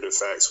alternative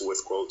facts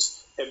with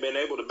quotes, and being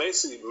able to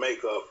basically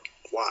make up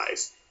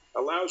lies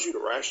allows you to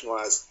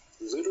rationalize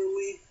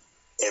literally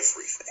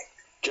everything.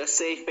 Just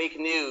say fake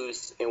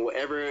news, and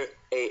whatever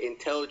a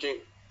intelligent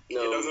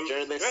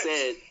journalist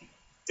said,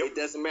 it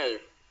doesn't matter.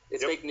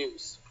 It's fake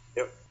news.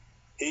 Yep.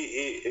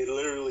 He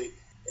literally,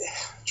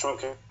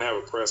 Trump can have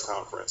a press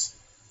conference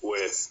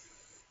with,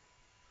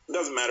 it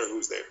doesn't matter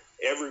who's there,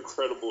 every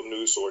credible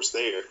news source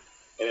there,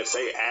 and if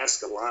they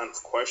ask a line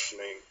of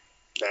questioning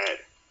that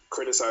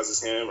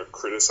criticizes him or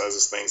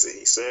criticizes things that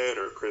he said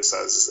or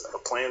criticizes a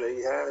plan that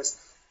he has,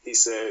 he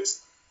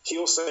says,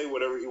 he'll say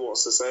whatever he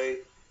wants to say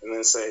and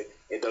then say,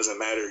 it doesn't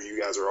matter,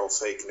 you guys are all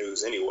fake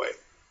news anyway.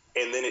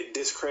 And then it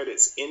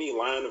discredits any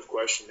line of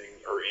questioning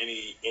or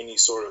any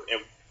sort of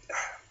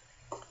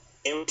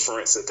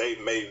inference that they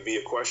made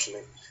via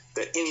questioning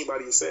that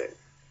anybody said.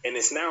 And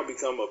it's now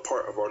become a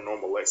part of our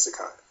normal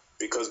lexicon.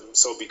 Because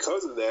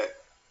of that,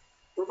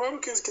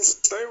 Republicans can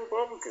stay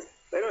Republican.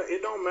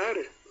 It don't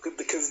matter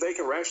because they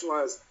can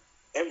rationalize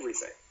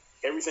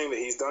everything that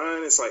he's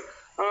done. It's like,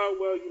 oh,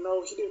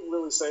 well, he didn't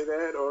really say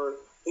that, or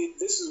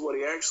this is what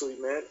he actually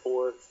meant,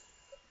 or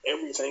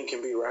everything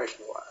can be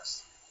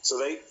rationalized. So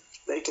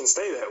they can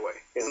stay that way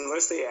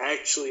unless they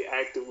actually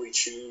actively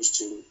choose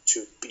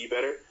to be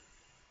better,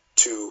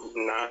 to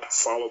not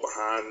follow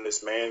behind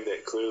this man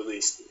that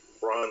clearly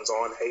runs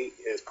on hate,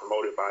 is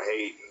promoted by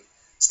hate, and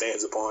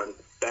stands upon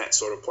that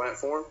sort of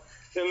platform.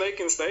 Then they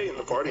can stay in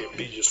the party and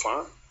be just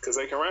fine because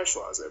they can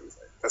rationalize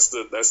everything. That's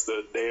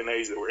the day and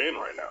age that we're in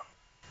right now.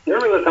 You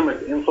ever realize how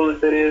much influence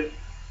that is?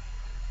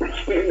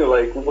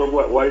 Like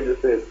what you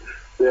just said.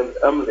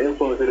 I'm as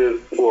influence it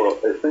is for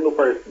a single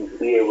person to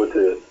be able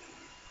to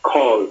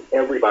cause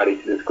everybody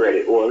to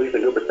discredit, or at least a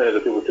good percentage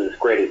of people to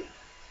discredit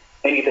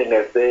anything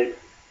that's said.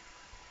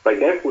 Like,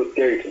 that's what's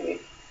scary to me.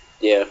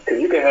 Yeah. Because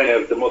you can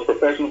have the most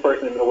professional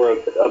person in the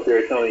world up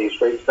there telling you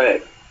straight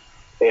facts,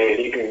 and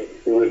you can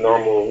do it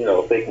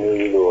normal, fake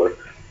news or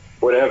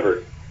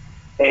whatever.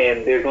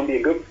 And there's going to be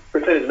a good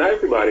percentage, not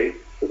everybody,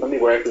 because some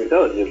people are actually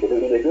intelligent, but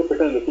there's going to be a good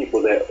percentage of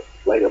people that,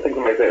 like I think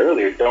somebody said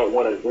earlier, don't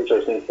want to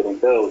research things for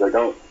themselves or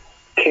don't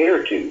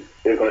care to.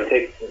 They're going to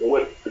take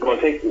what's going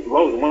to take. As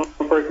long as one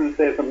person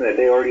says something that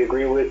they already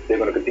agree with, they're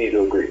going to continue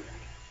to agree.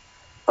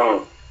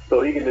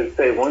 So he can just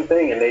say one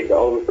thing, and they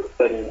all of a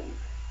sudden,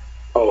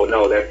 oh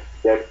no,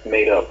 that's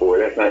made up, or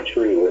that's not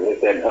true, and this,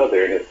 that, and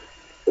other, and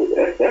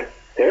that's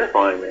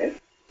terrifying, man.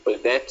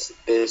 But that's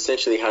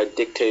essentially how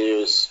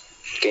dictators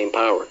gain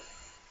power,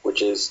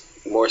 which is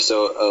more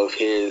so of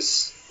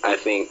his, I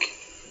think,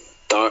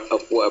 thought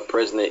of what a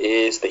president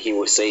is, that he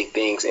would say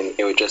things and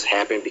it would just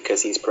happen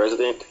because he's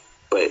president.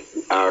 But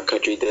our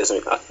country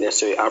doesn't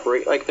necessarily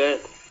operate like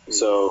that.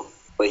 So,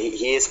 but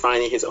he is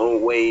finding his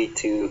own way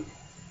to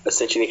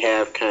essentially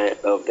have kind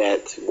of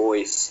that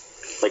voice,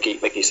 like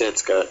you said,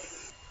 Scott.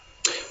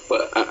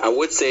 But I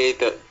would say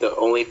that the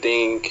only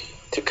thing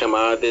to come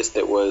out of this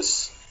that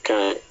was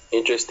kind of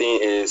interesting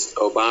is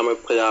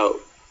Obama put out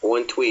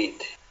one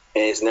tweet,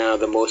 and it's now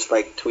the most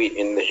liked tweet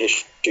in the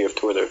history of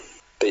Twitter.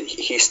 That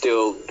he's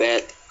still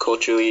that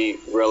culturally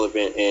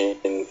relevant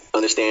and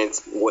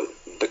understands what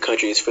the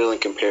country is feeling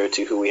compared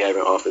to who we have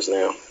in office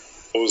now.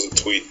 What was the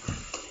tweet?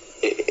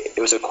 It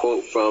was a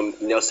quote from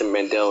Nelson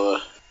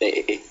Mandela.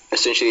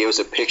 Essentially, it was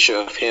a picture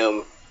of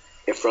him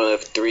in front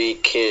of 3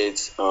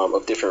 kids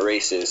of different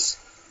races,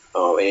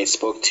 and it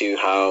spoke to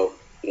how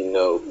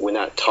we're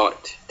not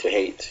taught to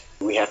hate.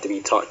 We have to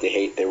be taught to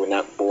hate. That we're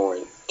not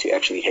born to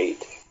actually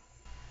hate.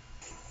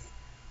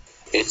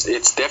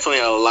 It's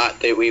definitely a lot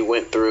that we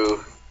went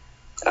through.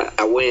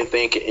 I wouldn't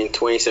think in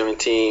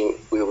 2017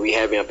 we would be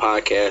having a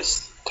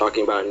podcast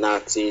talking about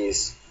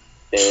Nazis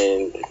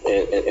and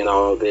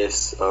all of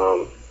this.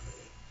 All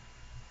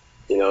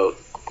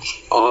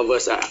of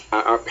us,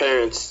 our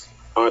parents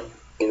aren't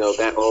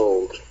that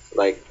old.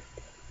 Like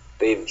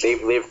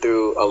they've lived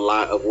through a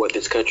lot of what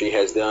this country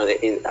has done.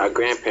 And our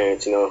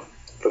grandparents,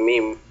 for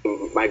me,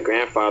 my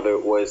grandfather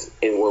was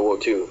in World War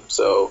II,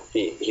 so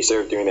he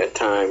served during that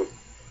time.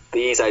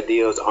 These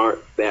ideals aren't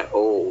that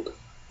old.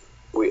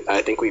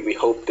 I think we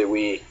hope that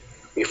we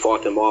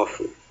fought them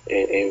off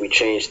and we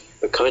changed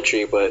the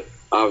country, but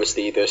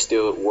obviously there's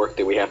still work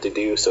that we have to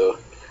do. So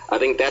I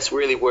think that's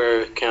really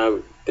where kind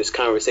of this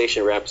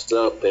conversation wraps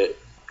up, that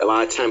a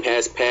lot of time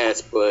has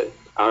passed, but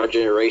our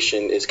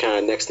generation is kind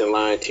of next in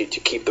line to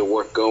keep the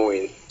work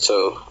going.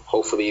 So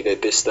hopefully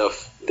that this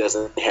stuff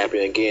doesn't happen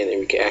again and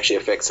we can actually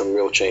affect some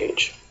real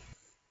change.